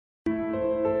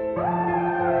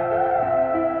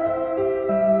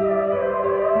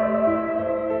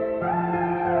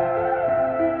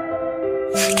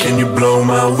blow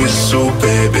my whistle,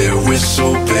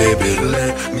 baby,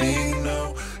 let me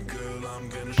know.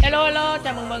 Girl, I'm gonna... Hello,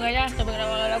 chào mừng mọi người nha, chào mừng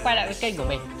mọi người đã quay lại với kênh của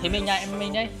mình. Thì mình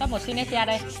đây, Top1.Sinestrea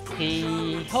đây. Thì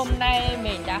hôm nay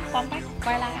mình đã comeback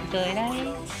quay lại rồi đây.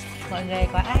 Mọi người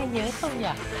có ai nhớ không nhỉ?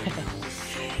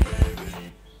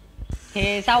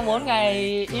 Thì sau 4 ngày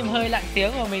im hơi lặng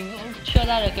tiếng mà mình cũng chưa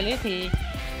ra được clip thì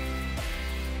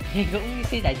mình cũng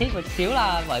xin giải thích một xíu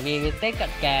là bởi vì Tết cận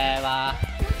kề và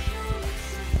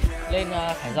lên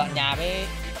phải dọn nhà với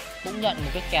cũng nhận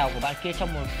một cái kèo của bạn kia trong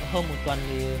hơn một tuần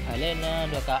thì phải lên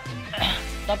được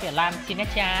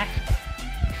Top1.Sinestrea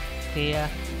thì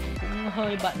cũng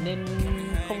hơi bận nên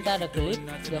không ra được clip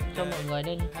được cho mọi người,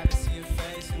 nên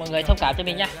mọi người thông cảm cho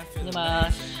mình nha. Nhưng mà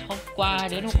hôm qua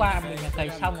mình đã cày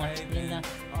xong rồi nên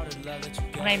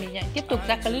hôm nay mình lại tiếp tục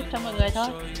ra clip cho mọi người thôi,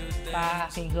 và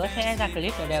mình hứa sẽ ra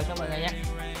clip đều cho mọi người nha.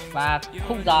 Và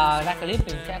khung giờ ra clip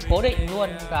mình sẽ cố định luôn,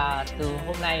 và từ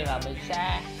hôm nay là mình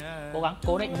sẽ cố gắng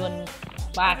cố định luôn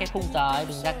 3 cái khung giờ ấy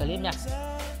mình ra clip nha.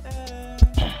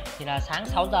 Thì là sáng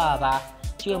 6 giờ và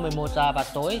trưa 11 giờ và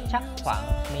tối chắc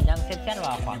khoảng mình đang xem xét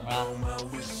vào khoảng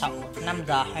 5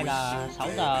 giờ hay là 6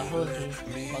 giờ hơn,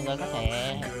 thì mọi người có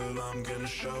thể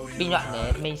bình luận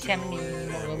để mình xem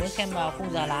mọi người muốn xem vào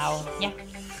khung giờ nào nhé.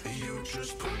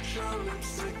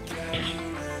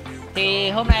 Thì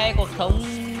hôm nay cuộc sống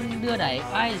đưa đẩy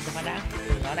ai giờ mà đã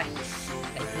nó này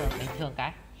đánh thường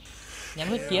cái nhắm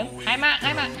huyết kiếm hai mạng.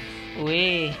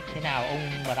 Ui, thế nào ông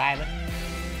Brai vẫn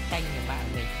tranh được mạng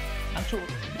mình bắn trụ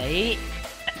đấy.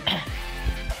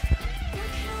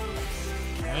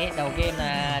 Đấy, đầu game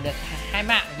là được 2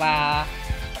 mạng và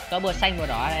có bờ xanh bờ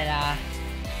đỏ này là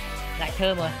lại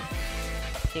thơm rồi.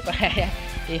 Thì có này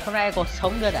thì hôm nay cuộc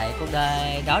sống đưa đẩy cuộc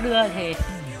đời đó đưa thì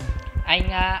anh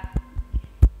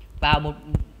vào một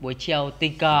buổi chiều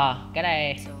tình cờ cái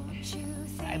này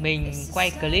mình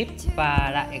quay clip và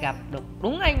lại gặp được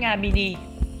đúng anh Mini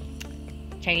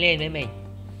tranh lên với mình,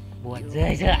 buồn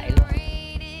rơi lại luôn.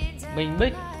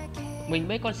 Mình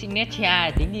với con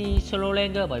Sinestrea tính đi solo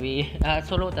lên cơ, bởi vì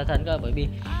solo tà thần cơ, bởi vì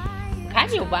khá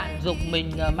nhiều bạn dục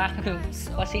mình mang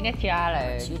con Sinestrea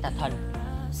để đi tà thần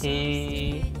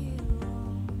thì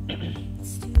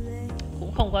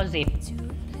cũng không có dịp.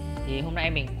 Thì hôm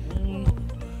nay mình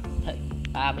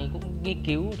cũng nghiên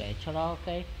cứu để cho nó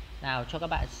cái nào cho các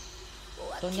bạn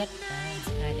tốt nhất.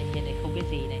 Hai nhân viên này không biết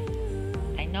gì này,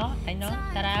 đánh nó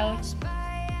Tada ơi.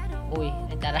 Ui,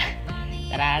 anh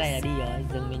Tada này là đi rồi,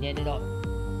 dừng mình lên đấy rồi.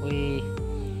 Ui,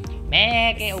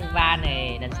 mẹ cái ông Van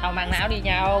này lần sau mang não đi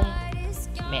nha ông.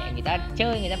 Mẹ người ta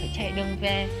chơi người ta phải chạy đường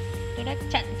về. Tôi đã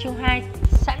chặn chiêu 2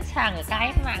 sẵn sàng ở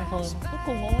cái mạng rồi, cuối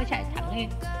cùng ông mới chạy thẳng lên.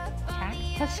 Chán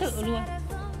thật sự luôn.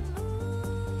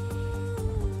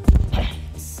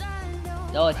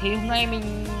 Rồi thì hôm nay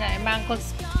mình lại mang con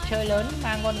chơi lớn,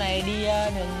 mang con này đi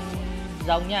đường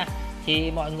rồng nha.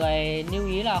 Thì mọi người lưu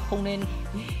ý là không nên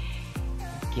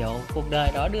kiểu cuộc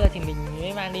đời đó đưa thì mình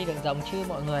mới mang đi đường rồng, chứ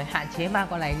mọi người hạn chế mang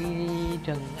con này đi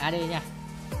trường AD nha.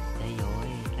 Đây rồi,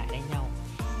 lại đánh nhau.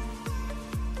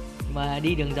 Mà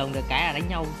đi đường rồng được cái là đánh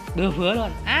nhau bừa vứa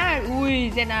luôn. Ui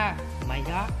Zena, mày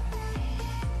đó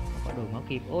có đổi máu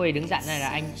kịp. Ôi đứng dặn này là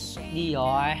anh đi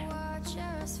rồi.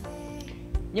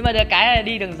 Nhưng mà được cái là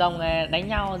đi đường rồng này đánh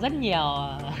nhau rất nhiều.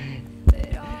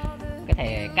 Có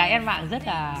thể cái mạng rất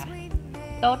là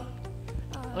tốt.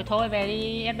 Ôi thôi về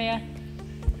đi SB ơi.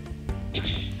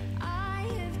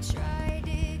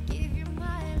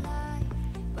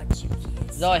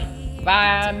 Rồi,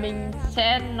 và mình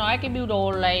sẽ nói cái build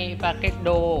đồ này và cái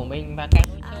đồ của mình và cái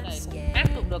lối chơi này cũng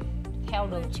áp dụng được theo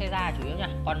đường Caesar chủ yếu nha.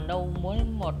 Còn đâu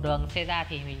muốn một đường Caesar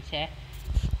thì mình sẽ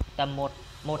tầm 1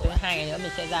 đến 2 ngày nữa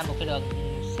mình sẽ ra một cái đường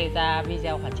Caesar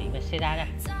video hoàn chỉnh về Caesar nha.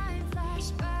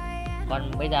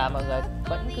 Còn bây giờ mọi người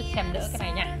vẫn cứ xem đỡ cái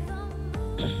này nha.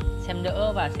 Xem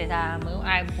đỡ và Caesar, nếu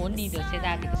ai muốn đi được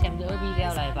Caesar thì cứ xem đỡ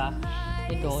video này và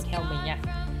lên đồ theo mình nha.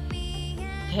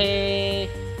 Thì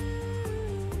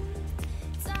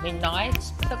mình nói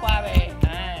sơ qua về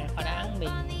khoan đã mình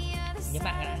nhớ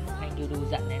bạn đã anh kêu đu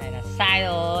giận này là sai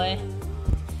rồi,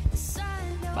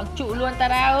 bắn trụ luôn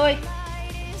Tada ơi.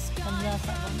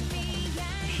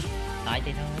 Nói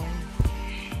thế thôi,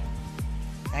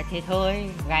 nói thế thôi,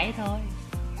 gáy thôi.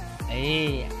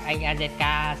 Ê, anh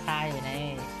AZK sai rồi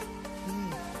này.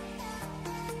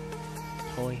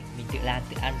 Thôi mình tự làm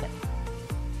tự ăn vậy.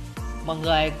 Mọi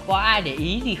người có ai để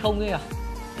ý gì không ấy à?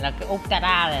 Là cái ông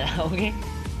Tada này là ông ấy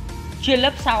chuyên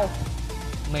lớp sau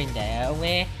mình để ông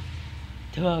ấy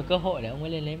thừa cơ hội để ông ấy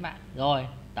lên lấy mạng. Rồi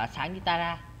tỏa sáng như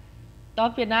Tada,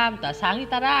 Top Việt Nam tỏa sáng như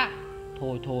Tada.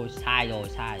 Thôi sai rồi.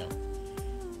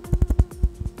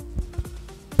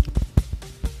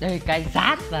 Đây cái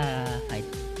rát và phải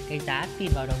cái giá tin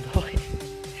vào đồng đội.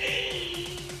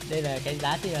 Đây là cái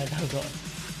giá tin vào đồng đội.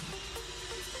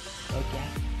 Ok.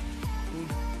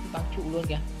 Băng trụ luôn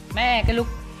kìa. Mẹ, cái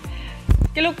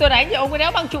lúc tôi đánh thì ông ấy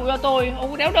đéo băng trụ cho tôi, ông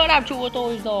ấy đéo đỡ làm trụ cho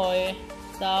tôi rồi.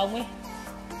 Giờ ông ấy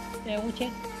đây, ông ấy chết,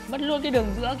 mất luôn cái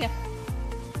đường giữa kìa.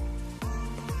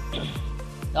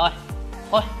 Rồi,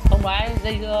 thôi không nói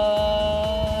dây dưa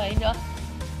ấy nữa,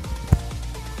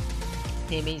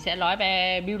 thì mình sẽ nói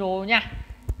về build đồ nha.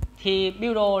 Thì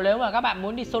build đồ nếu mà các bạn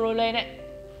muốn đi solo lên ấy,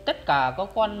 tất cả các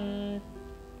con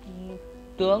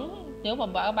tướng nếu mà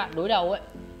các bạn đối đầu ấy,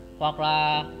 hoặc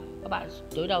là các bạn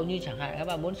đối đầu như chẳng hạn các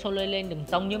bạn muốn solo lên đường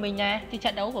rồng như mình nha, thì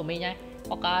trận đấu của mình nha,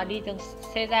 hoặc là đi đường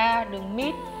xe ra đường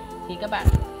mid, thì các bạn,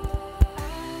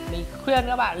 mình khuyên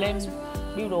các bạn lên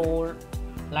build đồ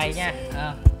này nha.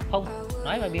 Không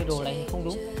nói về build đồ này thì không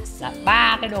đúng, là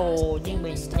 3 cái đồ như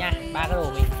mình nha, 3 cái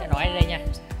đồ mình sẽ nói ở đây nha.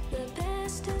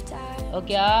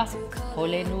 Ok, thôi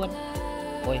lên luôn.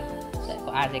 Ôi sẽ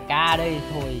có AZK đây,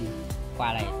 thôi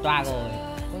quả này toa rồi.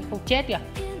 Ôi, không chết kìa,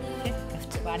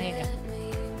 chết bạn hết kìa.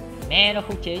 Mẹ nó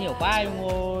không chế nhiều quá đúng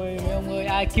rồi. Ông ơi,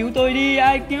 ai cứu tôi đi,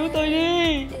 ai cứu tôi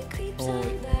đi. Thôi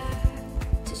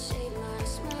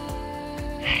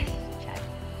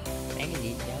đánh cái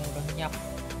gì đéo đó nhóc,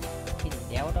 cái gì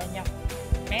đéo đó nhóc.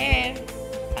 Mẹ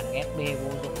thằng FB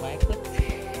vô dụng vãi cứt.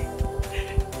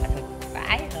 Thôi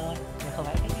vãi rồi, nhưng không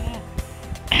phải cái nha.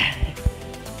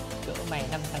 Cỡ mày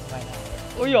 5 thằng mày này.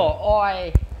 Ôi dồi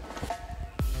ôi,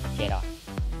 chết rồi,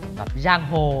 gặp giang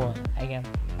hồ anh em.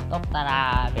 Top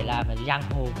Tara phải làm là giang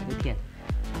hồ cứ thiệt,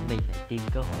 mình phải tìm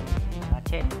cơ hội nó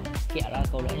chết. Kẹo đó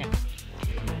câu nữa nha.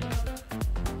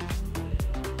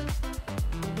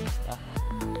 Đó.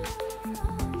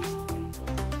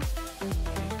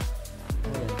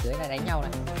 Ôi, ở dưới này đánh nhau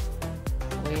này.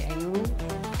 Ôi anh Lú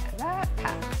rất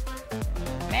thẳng.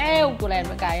 Mèo cô lên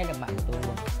với cái được mạng của tôi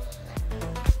luôn.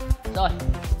 Rồi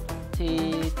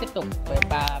thì tiếp tục với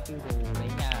 3 build đồ đấy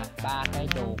nha. 3 cái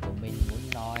đồ của mình muốn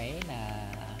nói là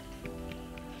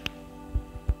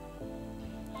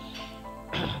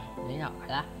đấy nào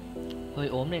đã hơi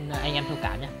ốm nên anh em thông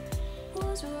cảm nhé.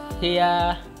 Thì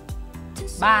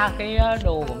 3 cái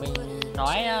đồ của mình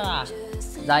nói là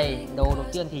giày. Đồ đầu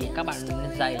tiên thì các bạn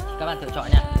giày thì các bạn tự chọn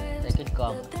nha, giày kiên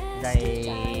cường, giày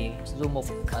du mục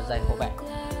và giày hộ vệ.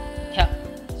 Theo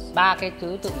 3 cái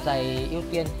thứ tự giày ưu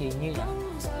tiên thì như là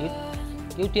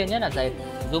ưu tiên nhất là giày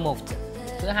du mục,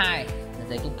 thứ hai là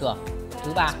giày kiên cường,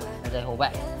 thứ ba là giày hộ vệ.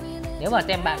 Nếu mà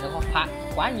tem bạn có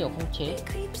quá nhiều khống chế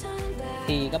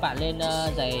thì các bạn lên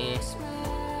giày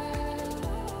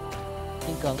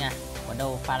kiên cường nha. Còn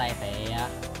đâu pha này phải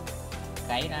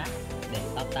gáy đã để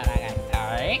tóc ta ra gài.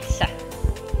 Đấy,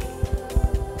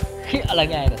 khịa là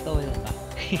nghề của tôi rồi mà.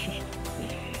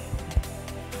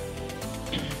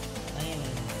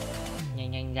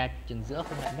 Nhanh ra chừng giữa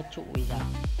không lại mất trụ bây giờ.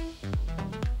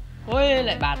 Ôi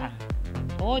lại 3 thằng.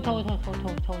 Thôi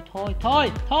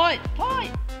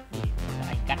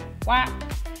anh cắt quá.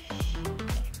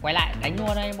 Quay lại đánh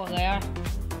luôn đây mọi người ơi.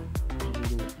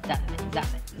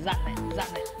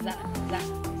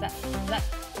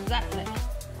 Dặn này.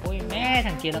 Ôi mẹ,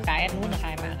 thằng kia nó cái em muốn được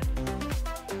 2 mạng này.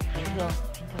 Đánh thương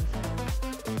sao?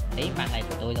 Đấy, mạng này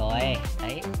của tôi rồi.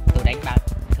 Đấy, tôi đánh bạn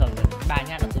thường 3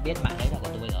 nhát là tôi biết mạng đấy là của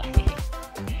tôi rồi.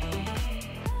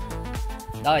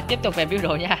 Rồi tiếp tục về build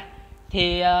đồ nha.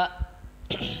 Thì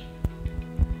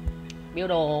build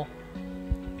đồ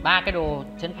 3 cái đồ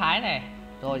chấn phái này,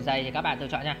 rồi giày thì các bạn tự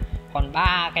chọn nha. Còn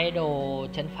 3 cái đồ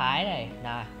chấn phái này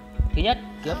là thứ nhất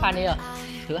kiếm pioneer,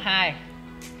 thứ hai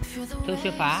thương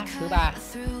xuyên phá, thứ ba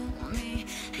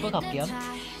phức hợp kiếm.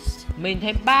 Mình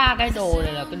thấy 3 cái đồ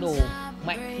này là cái đồ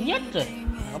mạnh nhất rồi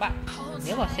các bạn.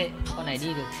 Nếu mà con này đi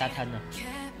được tà thần rồi,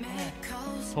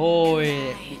 thôi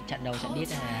bị trận đầu trận đít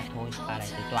này thôi pha này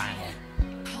tôi toàn rồi.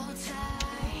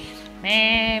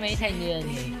 Mẹ mấy thanh niên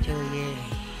này chơi game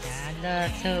chán ra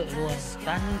sợ luôn,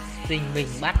 toàn tình mình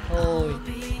bắt thôi.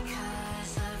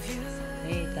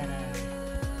 Ê ta nào,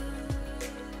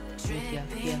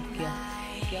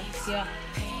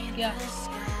 kia.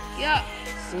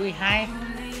 Ui hay.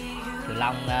 Thử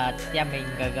lòng xem mình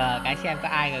GG cái xem có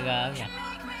ai GG không nhỉ.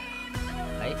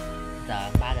 Đấy, giờ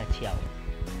 3 giờ chiều.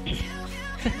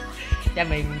 Cho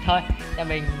mình thôi, cho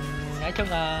mình nói chung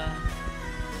là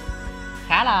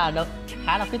khá là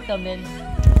quyết tâm nên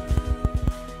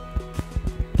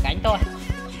gánh thôi.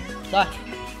 Rồi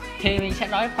thì mình sẽ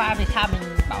nói qua vì sao mình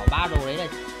bảo 3 đồ đấy là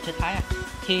chân phái à.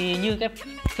 Thì như cái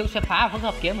thương xuyên phá và phức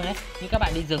hợp kiếm rồi đấy, như các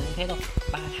bạn đi rừng cũng thế thôi.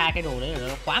 2 cái đồ đấy là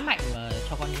nó quá mạnh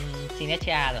cho con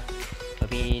Sinestrea rồi, bởi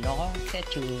vì nó sẽ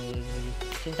trừ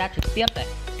xuyên giáp trực tiếp này,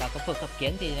 và có phức hợp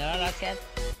kiếm thì nó sẽ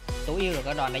tối ưu được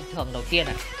cái đòn đánh thường đầu tiên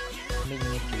này. mình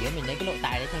chủ yếu mình lấy cái nội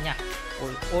tài đấy thôi nha.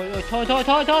 Ôi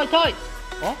thôi.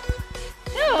 Ủa?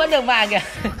 Thế mà vẫn được vàng kìa.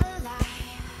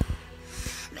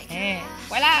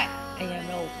 Quay lại. Anh em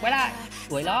đâu, quay lại.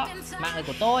 Đuổi nó, mạng này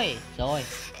của tôi. Rồi.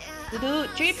 Từ từ,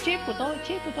 chip của tôi.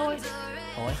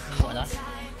 Thôi, muộn rồi.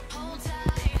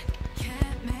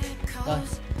 Rồi.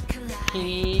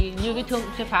 Thì như cái thương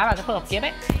xuyên phá và cái phối hợp kiếm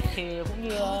ấy thì cũng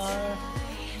như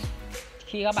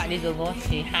khi các bạn đi rừng thôi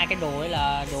thì hai cái đồ ấy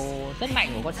là đồ rất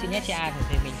mạnh của con Sinestrea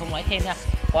thì mình không nói thêm nha.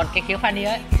 Còn cái kiếm Fanny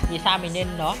ấy vì sao mình nên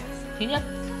nó, thứ nhất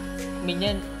mình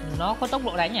nên nó có tốc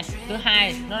độ đánh này, thứ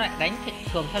hai nó lại đánh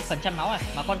thường theo phần trăm máu này,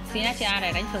 mà con Sinestrea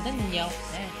này đánh thường rất nhiều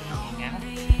đấy,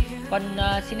 con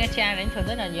Sinestrea đánh thường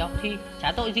rất là nhiều thì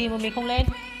chả tội gì mà mình không lên,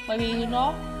 bởi vì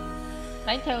nó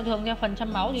đánh thường theo phần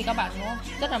trăm máu thì các bạn nó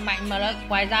rất là mạnh, mà đó,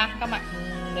 ngoài ra các bạn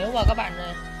nếu mà các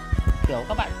bạn kiểu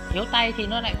các bạn yếu tay thì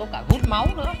nó lại có cả hút máu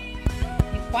nữa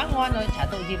thì quá ngon rồi, chả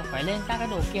tội gì mà phải lên các cái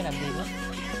đồ kia làm gì nữa.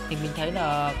 Thì mình thấy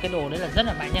là cái đồ đấy là rất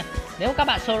là mạnh nha. Nếu các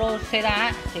bạn solo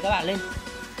Sera thì các bạn lên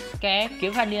cái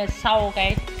kiếm Fanny sau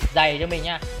cái giày cho mình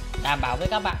nha, đảm bảo với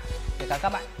các bạn, kể cả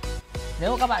các bạn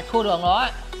nếu các bạn thua đường nó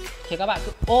thì các bạn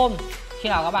cứ ôm, khi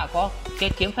nào các bạn có cái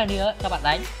kiếm Fanny ấy các bạn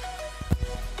đánh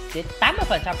đến 80%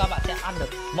 các bạn sẽ ăn được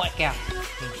mọi kèo.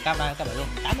 Mình cam đoan các bạn luôn,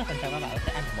 80% các bạn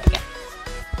sẽ ăn được mọi kèo,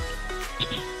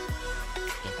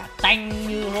 kể cả tanh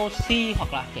như Rossi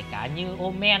hoặc là kể cả như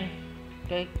Omen,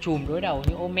 cái chùm đối đầu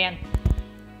như Omen,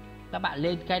 các bạn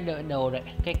lên cái đầu đấy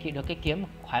cái kiếm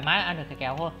thoải mái ăn được cái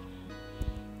kèo thôi.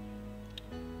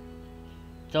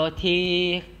 Rồi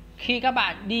thì khi các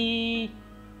bạn đi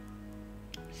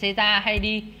Sera hay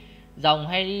đi Rồng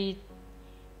hay đi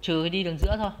trừ đi đường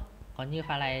giữa thôi, còn như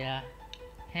pha này là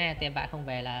tiền bạn không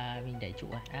về là mình đẩy trụ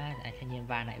rồi. Thanh niên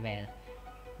van lại về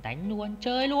đánh luôn,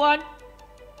 chơi luôn.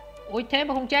 Ôi thế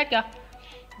mà không chết kìa,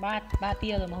 ba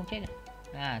tia rồi mà không chết được.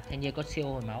 Thanh niên có siêu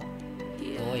hồi máu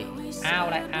rồi, ao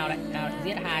lại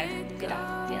giết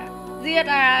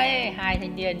hai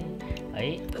thanh niên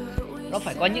ấy. Nó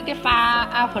phải có những cái pha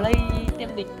outplay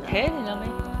tiêm địch thế thì nó mới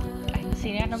đánh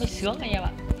Sinestrea nó mới sướng anh em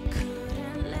ạ.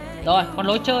 Rồi còn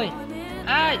lối chơi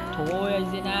thôi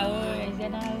anh Zena ơi,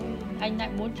 anh lại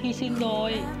muốn hy sinh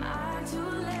rồi.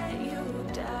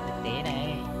 Thực tế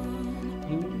này,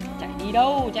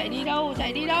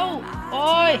 chạy đi đâu.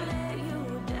 Ôi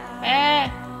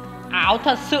ảo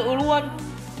thật sự luôn,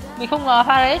 mình không ngờ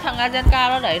pha đấy thằng Azenka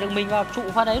nó đẩy được mình vào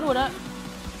trụ pha đấy luôn á.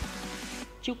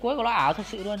 Chiêu cuối của nó ảo thật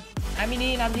sự luôn.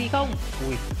 Mini làm gì không?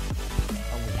 Ui,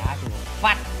 ông đá rồi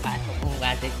phát ông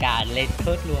Azenka lên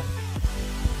thớt luôn.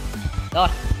 Rồi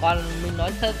còn mình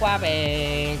nói sơ qua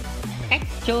về cách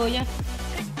chơi nhá.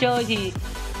 Cách chơi thì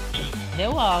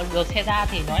nếu mà được xe ra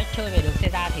thì nói chơi về được xe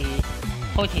ra thì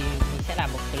thôi thì mình sẽ làm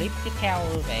một clip tiếp theo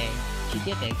về chi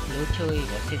tiết về lối chơi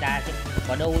của xe ra chứ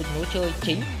có đâu lối chơi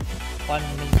chính. Còn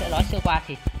mình sẽ nói sơ qua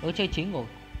thì lối chơi chính của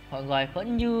mọi người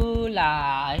vẫn như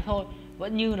là ấy thôi,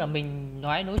 vẫn như là mình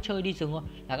nói lối chơi đi rừng thôi,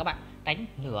 là các bạn đánh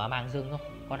nửa màng rừng thôi.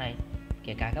 Con này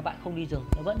kể cả các bạn không đi rừng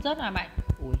nó vẫn rất là mạnh.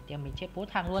 Ui em mình chết 4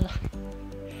 thằng luôn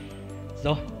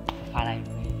rồi. Pha này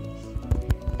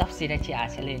Top1.Sinestrea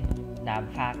sẽ lên làm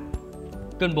pha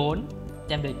cân 4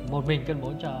 đem địch một mình cân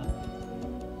 4 cho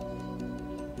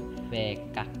về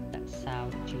cặp tại sao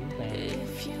chứ về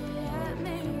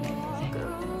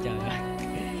trời ơi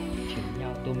chửi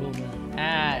nhau tùm lum.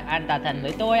 Ăn tà thần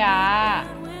với tôi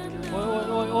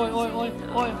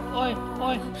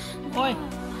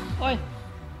ôi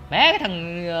mẹ cái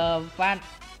thằng Van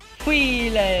phi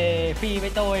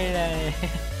với tôi này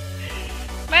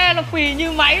mẹ nó phi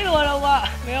như máy luôn không ạ,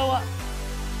 biết không ạ,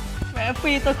 mẹ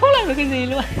phi tôi không làm được cái gì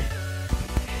luôn.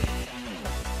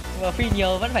 Mà phi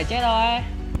nhiều vẫn phải chết thôi.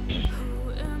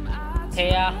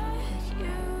 Thì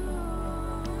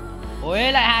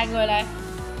ôi lại hai người này,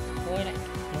 ôi này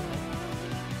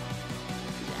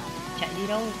chạy đi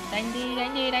đâu, đánh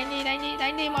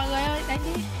đi mọi người ơi, đánh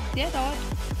đi, giết rồi.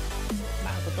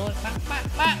 Bạn của tôi,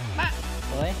 bạn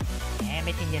ôi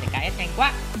mấy thanh niên này cái nhanh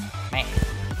quá mẹ.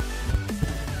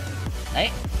 Đấy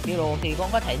biểu đồ thì cũng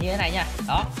có thể như thế này nha,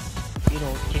 đó biểu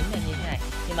đồ chính là như thế này,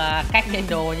 nhưng mà cách lên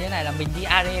đồ như thế này là mình đi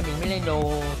AD mình mới lên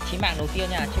đồ chí mạng đầu tiên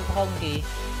nha, chứ không thì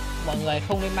mọi người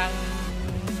không nên mang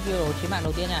biểu đồ chí mạng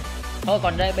đầu tiên nha. Thôi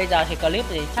còn đây bây giờ thì clip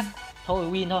thì chắc thôi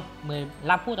win thôi,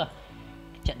 15 phút rồi,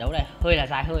 trận đấu này hơi là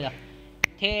dài hơi rồi.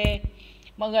 Thì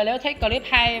mọi người nếu thích clip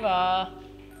hay và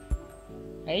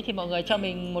ấy thì mọi người cho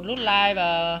mình một nút like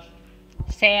và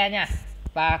share nha,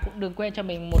 và cũng đừng quên cho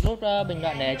mình một nút bình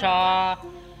luận để cho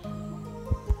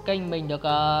kênh mình được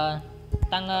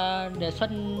tăng đề xuất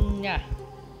nha.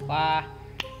 Và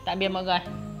tạm biệt mọi người,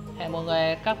 hẹn mọi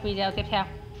người các video tiếp theo,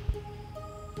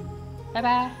 bye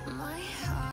bye.